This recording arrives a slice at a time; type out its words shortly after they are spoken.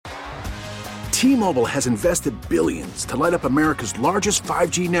T-Mobile has invested billions to light up America's largest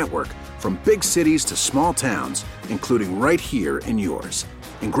 5G network, from big cities to small towns, including right here in yours.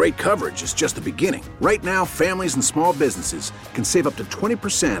 And great coverage is just the beginning. Right now, families and small businesses can save up to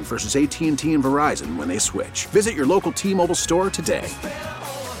 20% versus AT&T and Verizon when they switch. Visit your local T-Mobile store today.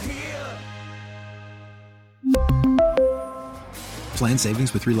 Plan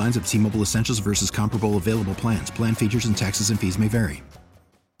savings with 3 lines of T-Mobile Essentials versus comparable available plans. Plan features and taxes and fees may vary.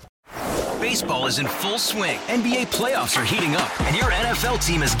 Baseball is in full swing. NBA playoffs are heating up, and your NFL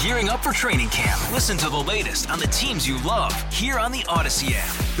team is gearing up for training camp. Listen to the latest on the teams you love here on the Odyssey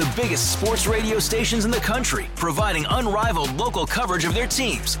app. The biggest sports radio stations in the country, providing unrivaled local coverage of their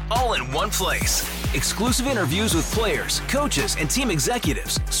teams, all in one place. Exclusive interviews with players, coaches, and team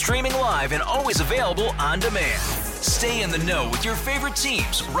executives, streaming live and always available on demand. Stay in the know with your favorite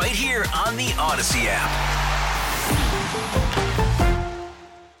teams right here on the Odyssey app.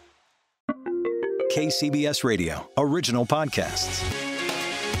 KCBS Radio, original podcasts.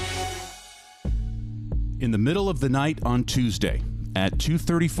 In the middle of the night on Tuesday at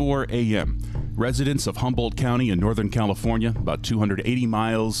 2:34 a.m., residents of Humboldt County in Northern California, about 280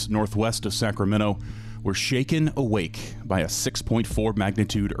 miles northwest of Sacramento, were shaken awake by a 6.4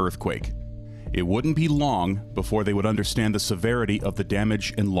 magnitude earthquake. It wouldn't be long before they would understand the severity of the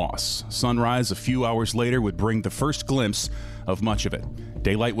damage and loss. Sunrise a few hours later would bring the first glimpse of much of it.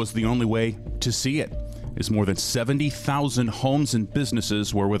 Daylight was the only way to see it, as more than 70,000 homes and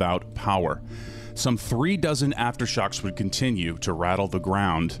businesses were without power. Some 3 dozen aftershocks would continue to rattle the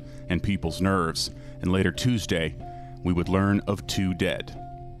ground and people's nerves. And later Tuesday, we would learn of 2 dead.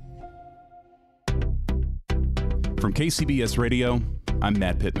 From KCBS Radio, I'm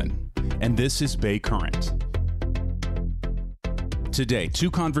Matt Pittman, and this is Bay Current. Today,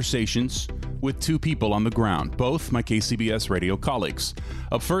 2 conversations with 2 people on the ground, both my KCBS Radio colleagues.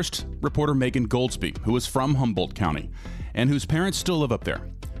 Up first, reporter Megan Goldsby, who is from Humboldt County and whose parents still live up there.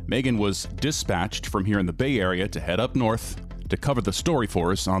 Megan was dispatched from here in the Bay Area to head up north to cover the story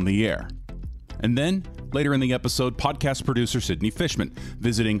for us on the air. And then, later in the episode, podcast producer Sydney Fishman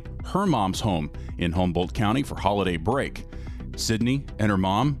visiting her mom's home in Humboldt County for holiday break. Sydney and her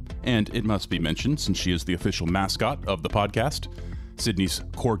mom, and it must be mentioned since she is the official mascot of the podcast, Sydney's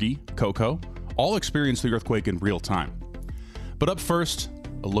corgi, Coco, all experienced the earthquake in real time. But up first,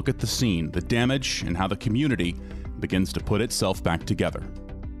 a look at the scene, the damage, and how the community begins to put itself back together.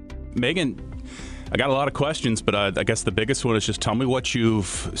 Megan, I got a lot of questions, but I guess the biggest one is just tell me what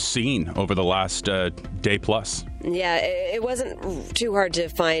you've seen over the last day plus. Yeah, it wasn't too hard to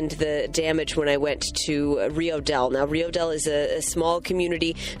find the damage when I went to Rio Del. Now, Rio Del is a small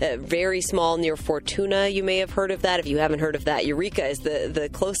community, very small, near Fortuna. You may have heard of that. If you haven't heard of that, Eureka is the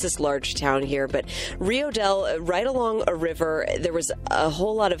closest large town here. But Rio Del, right along a river, there was a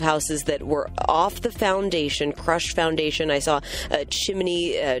whole lot of houses that were off the foundation, crushed foundation. I saw a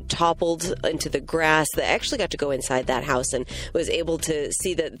chimney toppled into the grass. I actually got to go inside that house and was able to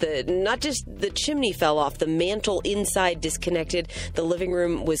see that not just the chimney fell off, the mantle inside disconnected. The living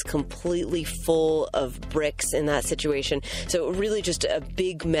room was completely full of bricks in that situation. So really just a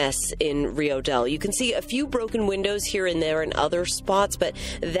big mess in Rio Del. You can see a few broken windows here and there in other spots, but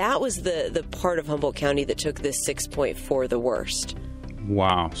that was the part of Humboldt County that took this 6.4 the worst.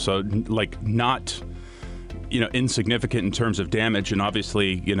 Wow. So like not insignificant in terms of damage. And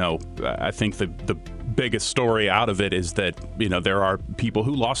obviously, I think the biggest story out of it is that, there are people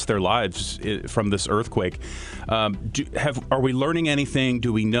who lost their lives from this earthquake. Are we learning anything?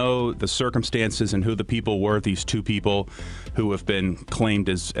 Do we know the circumstances and who the people were, these 2 people who have been claimed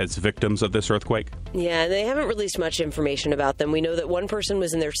as victims of this earthquake? Yeah, they haven't released much information about them. We know that one person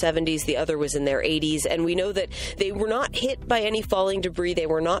was in their 70s, the other was in their 80s, and we know that they were not hit by any falling debris. They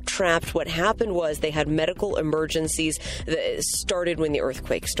were not trapped. What happened was they had medical emergencies that started when the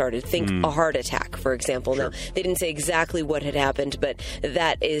earthquake started. Think a heart attack, for example. Sure. Now, they didn't say exactly what had happened, but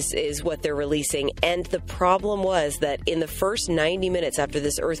that is what they're releasing. And the problem was that in the first 90 minutes after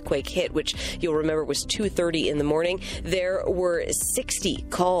this earthquake hit, which you'll remember was 2:30 in the morning, there were 60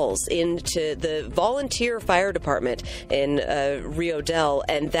 calls into the volunteer fire department in Rio Del,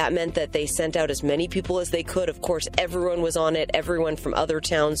 and that meant that they sent out as many people as they could. Of course, everyone was on it. Everyone from other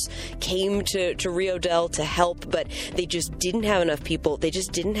towns came to Rio Del to help, but they just didn't have enough people. They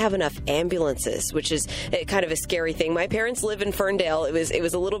just didn't have enough ambulances, which which is kind of a scary thing. My parents live in Ferndale. It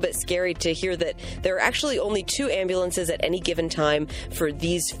was a little bit scary to hear that there are actually only 2 ambulances at any given time for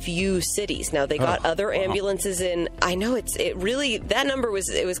these few cities. Now, they got other ambulances in. I know that number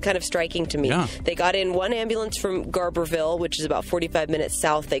was kind of striking to me. Yeah. They got in 1 ambulance from Garberville, which is about 45 minutes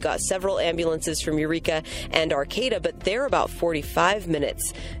south. They got several ambulances from Eureka and Arcata, but they're about 45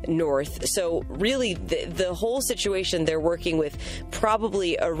 minutes north. So really, the whole situation, they're working with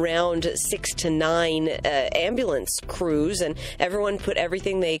probably around 6 to 9 ambulance crews, and everyone put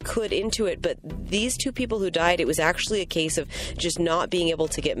everything they could into it. But these 2 people who died, it was actually a case of just not being able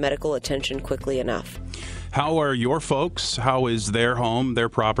to get medical attention quickly enough. How are your folks? How is their home, their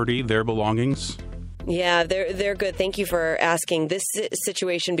property, their belongings? Yeah, they're good. Thank you for asking. This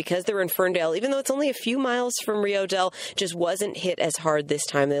situation, because they're in Ferndale, even though it's only a few miles from Rio Dell, just wasn't hit as hard this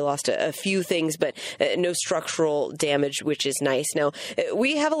time. They lost a few things, but no structural damage, which is nice. Now,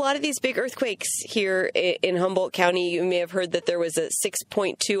 we have a lot of these big earthquakes here in Humboldt County. You may have heard that there was a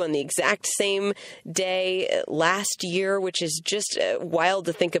 6.2 on the exact same day last year, which is just wild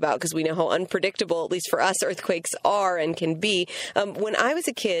to think about because we know how unpredictable, at least for us, earthquakes are and can be. When I was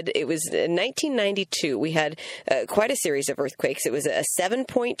a kid, it was 1992. We had quite a series of earthquakes. It was a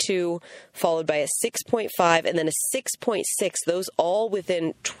 7.2 followed by a 6.5 and then a 6.6, those all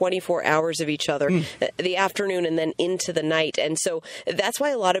within 24 hours of each other, the afternoon and then into the night. And so that's why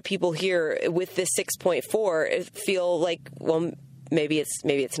a lot of people here with this 6.4 feel like, well, maybe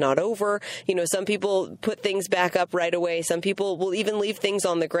it's not over. You know, some people put things back up right away. Some people will even leave things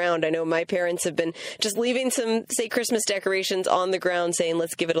on the ground. I know my parents have been just leaving some, say, Christmas decorations on the ground, saying,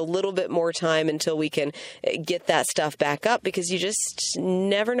 let's give it a little bit more time until we can get that stuff back up, because you just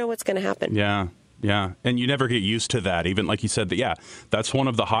never know what's going to happen. Yeah. Yeah, and you never get used to that. Even like you said, that's one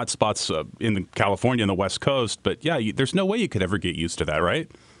of the hot spots in California on the West Coast. But yeah, there's no way you could ever get used to that,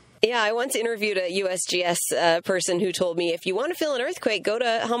 right? Yeah, I once interviewed a USGS person who told me, if you want to feel an earthquake, go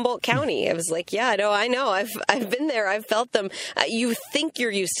to Humboldt County. I was like, yeah, I know. I've been there. I've felt them. You think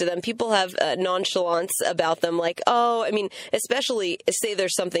you're used to them. People have nonchalance about them. Like, oh, I mean, especially say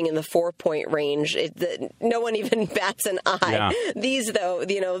there's something in the 4-point range. No one even bats an eye. Yeah. These, though,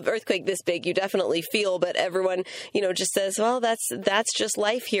 earthquake this big, you definitely feel. But everyone, just says, well, that's just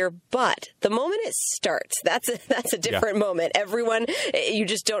life here. But the moment it starts, that's a different moment. Everyone, you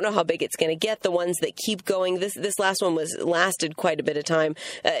just don't know how big it's going to get. The ones that keep going, this last one lasted quite a bit of time.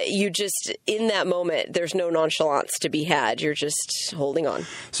 You just, in that moment, there's no nonchalance to be had. You're just holding on.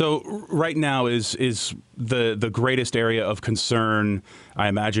 So right now is the greatest area of concern, I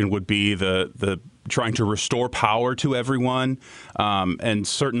imagine, would be the trying to restore power to everyone. And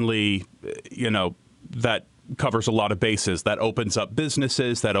certainly, that covers a lot of bases. That opens up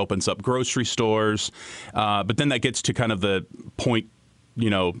businesses, that opens up grocery stores. But then that gets to kind of the point,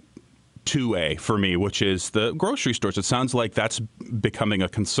 2A for me, which is the grocery stores. It sounds like that's becoming a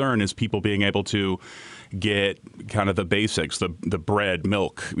concern, is people being able to get kind of the basics, the bread,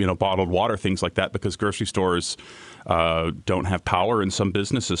 milk, bottled water, things like that, because grocery stores don't have power and some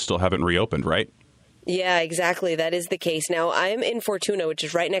businesses still haven't reopened, right? Yeah, exactly. That is the case. Now, I'm in Fortuna, which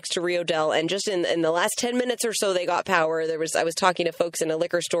is right next to Rio Dell, and just in the last 10 minutes or so, they got power. I was talking to folks in a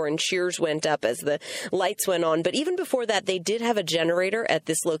liquor store, and cheers went up as the lights went on. But even before that, they did have a generator at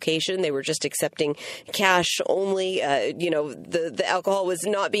this location. They were just accepting cash only. The alcohol was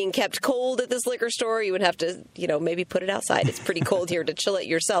not being kept cold at this liquor store. You would have to, maybe put it outside. It's pretty cold here to chill it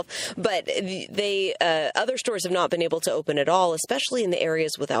yourself. But other stores have not been able to open at all, especially in the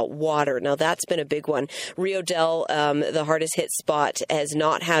areas without water. Now, that's been a big one. Rio Dell, the hardest hit spot, has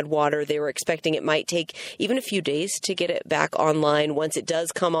not had water. They were expecting it might take even a few days to get it back online. Once it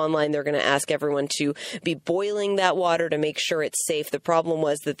does come online, they're going to ask everyone to be boiling that water to make sure it's safe. The problem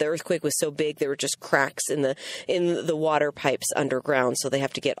was that the earthquake was so big, there were just cracks in the water pipes underground, so they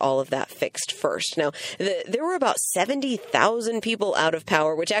have to get all of that fixed first. Now, there were about 70,000 people out of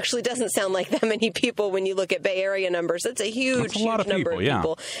power, which actually doesn't sound like that many people when you look at Bay Area numbers. That's a huge number of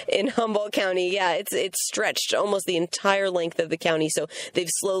people in Humboldt County. Yeah, it's stretched almost the entire length of the county, so they've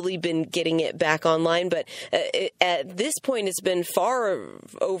slowly been getting it back online. But at this point, it's been far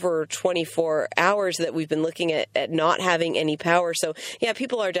over 24 hours that we've been looking at not having any power. So, yeah,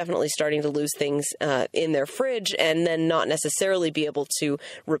 people are definitely starting to lose things in their fridge and then not necessarily be able to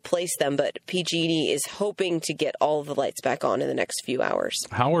replace them. But PG&E is hoping to get all of the lights back on in the next few hours.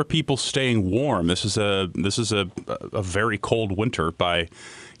 How are people staying warm? This is a very cold winter by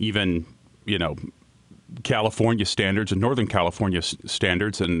even California standards and Northern California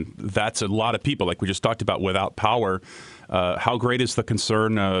standards, and that's a lot of people, like we just talked about, without power. How great is the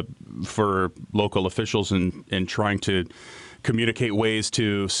concern for local officials in trying to communicate ways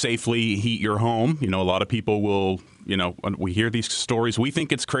to safely heat your home. You know, a lot of people will, you know, when we hear these stories, we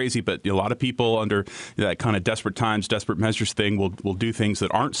think it's crazy, but a lot of people under that kind of desperate times, desperate measures thing will do things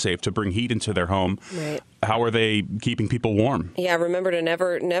that aren't safe to bring heat into their home. Right. How are they keeping people warm? Yeah, remember to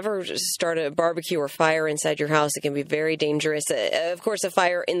never start a barbecue or fire inside your house. It can be very dangerous. Of course, a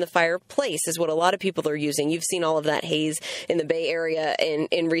fire in the fireplace is what a lot of people are using. You've seen all of that haze in the Bay Area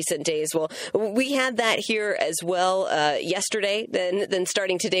in recent days. Well, we had that here as well yesterday. Then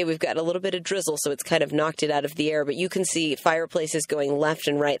starting today, we've got a little bit of drizzle, so it's kind of knocked it out of the air. But you can see fireplaces going left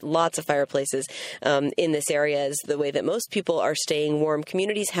and right. Lots of fireplaces in this area is the way that most people are staying warm.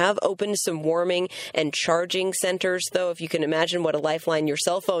 Communities have opened some warming and charging centers, though. If you can imagine what a lifeline your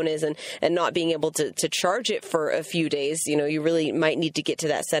cell phone is and not being able to charge it for a few days, you know, you really might need to get to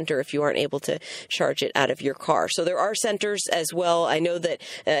that center if you aren't able to charge it out of your car. So there are centers as well. I know that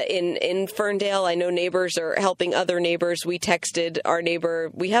in Ferndale, I know neighbors are helping other neighbors. We texted our neighbor,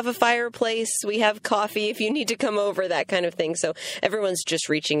 we have a fireplace, we have coffee if you need to come over, that kind of thing. So everyone's just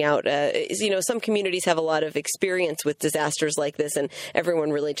reaching out. You know, some communities have a lot of experience with disasters like this, and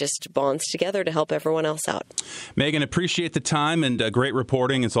everyone really just bonds together to help everyone else out. Megan, appreciate the time and great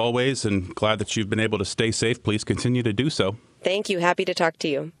reporting as always, and glad that you've been able to stay safe. Please continue to do so. Thank you. Happy to talk to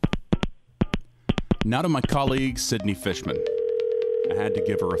you. Now to my colleague, Sydney Fishman. I had to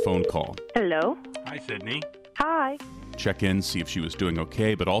give her a phone call. Hello. Hi, Sydney. Hi. Check in, see if she was doing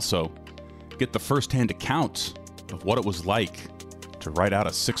okay, but also get the first-hand account of what it was like to ride out a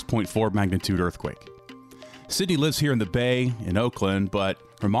 6.4 magnitude earthquake. Sydney lives here in the Bay in Oakland, but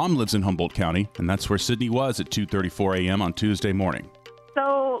her mom lives in Humboldt County, and that's where Sydney was at 2:34 a.m. on Tuesday morning.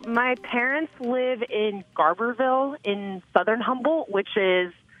 So my parents live in Garberville in southern Humboldt, which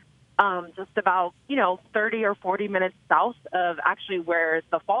is just about, 30 or 40 minutes south of actually where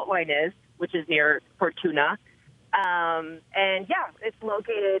the fault line is, which is near Fortuna. And yeah, it's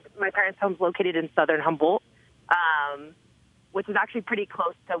located, my parents' home's located in southern Humboldt, which is actually pretty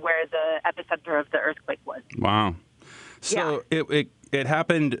close to where the epicenter of the earthquake was. Wow. So yeah. It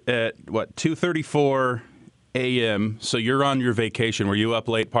happened at, 2:34 a.m., so you're on your vacation. Were you up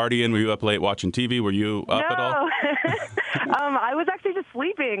late partying? Were you up late watching TV? Were you up at all? I was actually just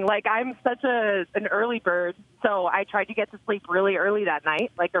sleeping. Like, I'm such an early bird, so I tried to get to sleep really early that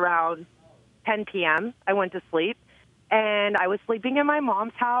night, like around 10 p.m. I went to sleep, and I was sleeping in my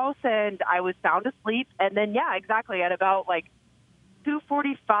mom's house, and I was sound asleep. And then, yeah, exactly, at about,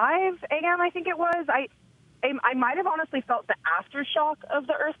 2:45 a.m., I think it was, I might have honestly felt the aftershock of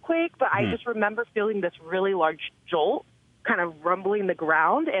the earthquake, but I just remember feeling this really large jolt kind of rumbling the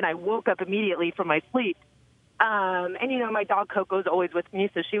ground, and I woke up immediately from my sleep. And, my dog Coco's always with me,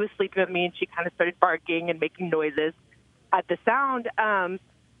 so she was sleeping with me, and she kind of started barking and making noises at the sound.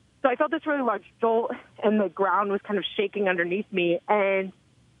 So I felt this really large jolt, and the ground was kind of shaking underneath me. And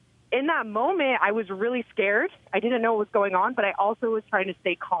in that moment, I was really scared. I didn't know what was going on, but I also was trying to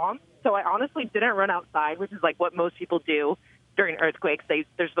stay calm. So I honestly didn't run outside, which is what most people do during earthquakes.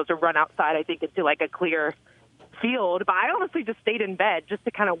 They're supposed to run outside, I think, into a clear field. But I honestly just stayed in bed just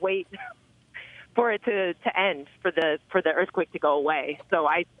to kind of wait for it to end, for the earthquake to go away. So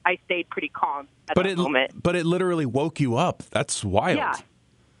I stayed pretty calm at that moment. But it literally woke you up. That's wild. Yeah.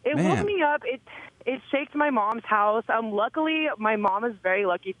 It woke me up. It shaked my mom's house. Luckily, my mom is very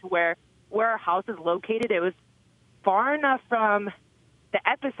lucky to where our house is located. It was far enough from the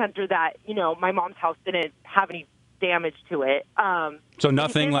epicenter that, my mom's house didn't have any damage to it. So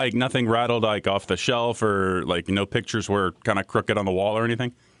nothing nothing rattled off the shelf, or no pictures were kind of crooked on the wall or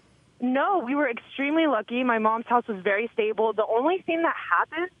anything? No, we were extremely lucky. My mom's house was very stable. The only thing that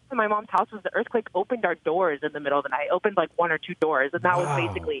happened to my mom's house was the earthquake opened our doors in the middle of the night. It opened one or two doors, and that was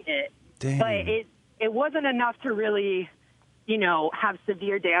basically it. Dang. But it wasn't enough to really, have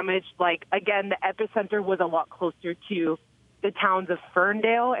severe damage. Again, the epicenter was a lot closer to the towns of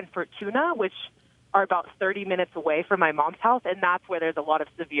Ferndale and Fortuna, which are about 30 minutes away from my mom's house, and that's where there's a lot of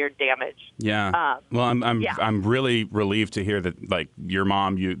severe damage. Yeah. Well, I'm really relieved to hear that your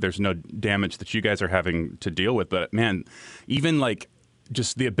mom, there's no damage that you guys are having to deal with. But man, even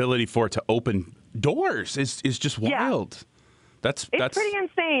just the ability for it to open doors is just wild. Yeah. That's pretty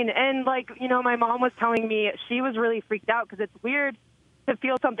insane. And my mom was telling me she was really freaked out because it's weird to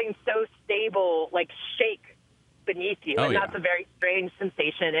feel something so stable shake beneath you, and that's a very strange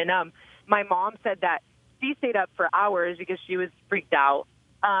sensation. And my mom said that she stayed up for hours because she was freaked out.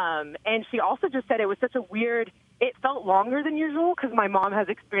 And she also just said it was such a weird, it felt longer than usual because my mom has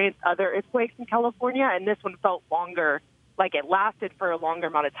experienced other earthquakes in California, and this one felt longer, it lasted for a longer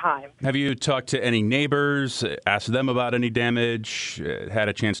amount of time. Have you talked to any neighbors, asked them about any damage, had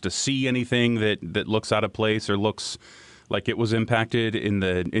a chance to see anything that looks out of place or looks like it was impacted in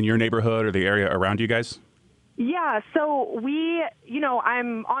your neighborhood or the area around you guys? Yeah, so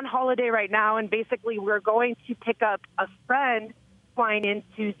I'm on holiday right now, and basically we're going to pick up a friend flying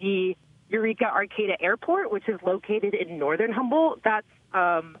into the Eureka Arcata Airport, which is located in northern Humboldt. That's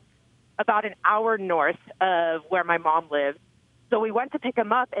about an hour north of where my mom lives. So we went to pick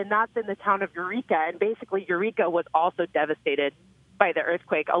him up, and that's in the town of Eureka. And basically, Eureka was also devastated by the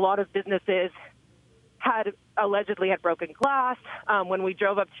earthquake. A lot of businesses allegedly had broken glass. When we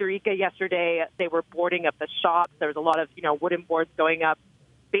drove up to Eureka yesterday, they were boarding up the shops. There was a lot of, wooden boards going up.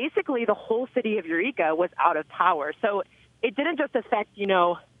 Basically, the whole city of Eureka was out of power. So it didn't just affect,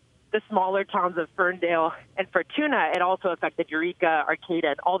 the smaller towns of Ferndale and Fortuna. It also affected Eureka, Arcata,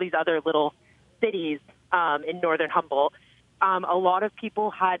 and all these other little cities in northern Humboldt. A lot of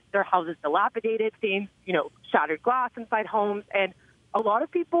people had their houses dilapidated, seeing, shattered glass inside homes. And a lot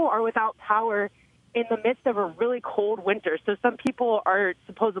of people are without power in the midst of a really cold winter. So some people are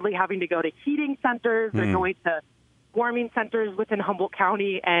supposedly having to go to heating centers or going to warming centers within Humboldt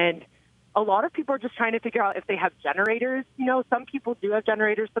County. And a lot of people are just trying to figure out if they have generators. Some people do have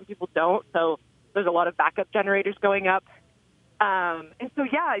generators, some people don't. So there's a lot of backup generators going up. And so,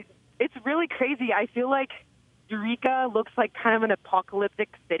 yeah, it's really crazy. I feel like Eureka looks like kind of an apocalyptic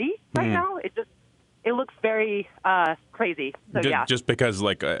city right now. It looks very crazy. So, yeah. Just because,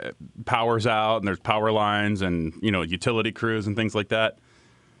 power's out and there's power lines and, utility crews and things like that?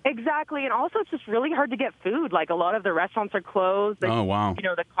 Exactly. And also it's just really hard to get food. Like, a lot of the restaurants are closed. Oh, wow.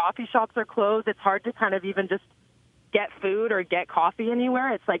 The coffee shops are closed. It's hard to kind of even just get food or get coffee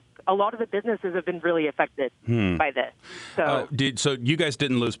anywhere. It's like a lot of the businesses have been really affected by this. So, so you guys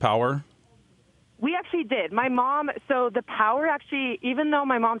didn't lose power? We actually did. My mom, so the power actually, even though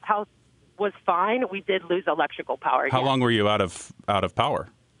my mom's house was fine, we did lose electrical power. How long were you out of power?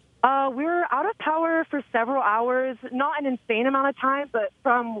 We were out of power for several hours, not an insane amount of time, but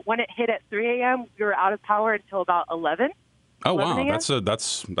from when it hit at 3 a.m., we were out of power until about 11. Oh, wow. a.m.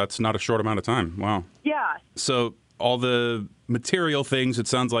 That's not a short amount of time. Wow. Yeah. So all the material things, it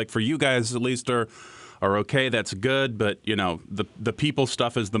sounds like for you guys at least, are okay. That's good. But, the people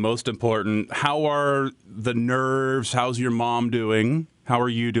stuff is the most important. How are the nerves? How's your mom doing? How are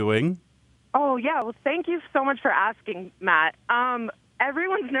you doing? Oh, yeah. Well, thank you so much for asking, Matt.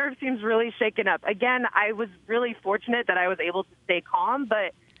 Everyone's nerve seems really shaken up. Again, I was really fortunate that I was able to stay calm,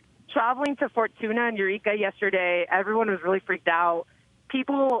 but traveling to Fortuna and Eureka yesterday, everyone was really freaked out.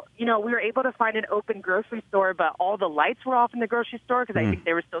 People, we were able to find an open grocery store, but all the lights were off in the grocery store because I think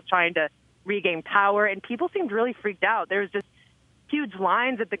they were still trying to regain power, and people seemed really freaked out. There was just huge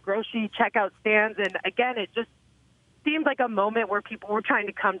lines at the grocery checkout stands, and again, it just seemed like a moment where people were trying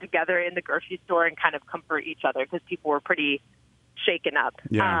to come together in the grocery store and kind of comfort each other because people were pretty shaken up.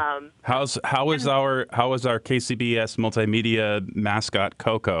 Yeah. How is our KCBS multimedia mascot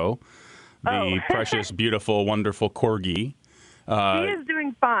Coco, the precious, beautiful, wonderful corgi? She is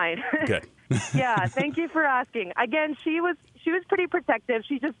doing fine. Good. Yeah, thank you for asking. Again, she was pretty protective.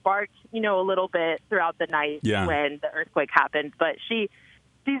 She just barked, a little bit throughout the night when the earthquake happened, but she's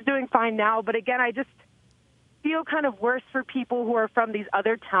doing fine now. But again, I just feel kind of worse for people who are from these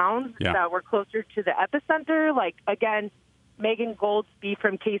other towns that were closer to the epicenter. Like, again, Megan Goldsby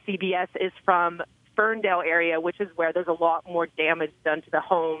from KCBS is from Ferndale area, which is where there's a lot more damage done to the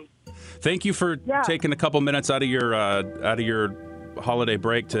homes. Thank you for taking a couple minutes out of your holiday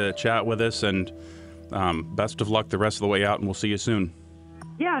break to chat with us, and best of luck the rest of the way out, and we'll see you soon.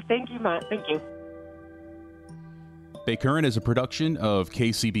 Yeah, thank you, Matt. Thank you. Bay Current is a production of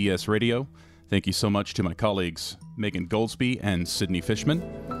KCBS Radio. Thank you so much to my colleagues Megan Goldsby and Sydney Fishman.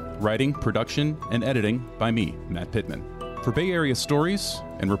 Writing, production, and editing by me, Matt Pittman. For Bay Area stories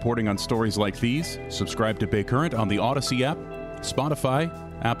and reporting on stories like these, subscribe to Bay Current on the Odyssey app, Spotify,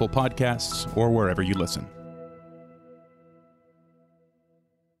 Apple Podcasts, or wherever you listen.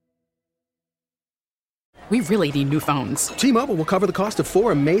 We really need new phones. T-Mobile will cover the cost of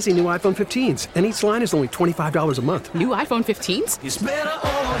 4 amazing new iPhone 15s, and each line is only $25 a month. New iPhone 15s? It's better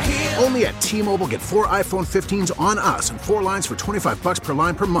over here. Only at T-Mobile, get 4 iPhone 15s on us and 4 lines for $25 per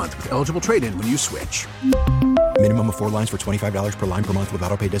line per month with eligible trade-in when you switch. Minimum of 4 lines for $25 per line per month with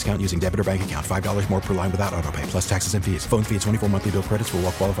autopay discount using debit or bank account. $5 more per line without autopay, plus taxes and fees. Phone fee at 24 monthly bill credits for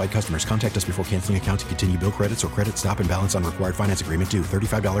well-qualified customers. Contact us before canceling account to continue bill credits or credit stop and balance on required finance agreement due.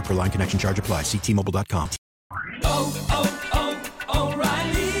 $35 per line connection charge applies. See T-Mobile.com.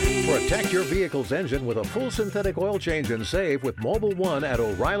 O'Reilly. For a Protect your vehicle's engine with a full synthetic oil change and save with Mobil 1 at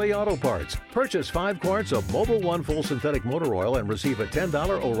O'Reilly Auto Parts. Purchase 5 quarts of Mobil 1 full synthetic motor oil and receive a $10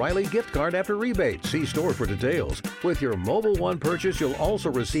 O'Reilly gift card after rebate. See store for details. With your Mobil 1 purchase, you'll also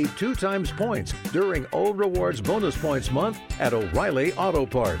receive 2 times points during O Rewards Bonus Points Month at O'Reilly Auto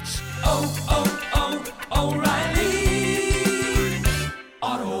Parts. O'Reilly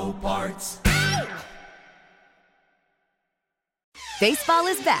Auto Parts. Baseball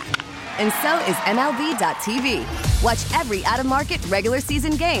is back, and so is MLB.tv. Watch every out-of-market regular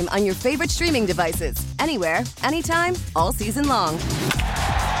season game on your favorite streaming devices, anywhere, anytime, all season long.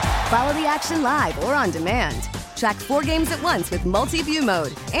 Follow the action live or on demand. Track 4 games at once with multi-view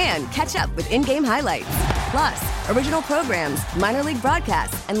mode and catch up with in-game highlights. Plus, original programs, minor league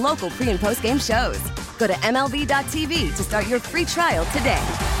broadcasts, and local pre- and post-game shows. Go to MLB.tv to start your free trial today.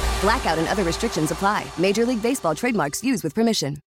 Blackout and other restrictions apply. Major League Baseball trademarks used with permission.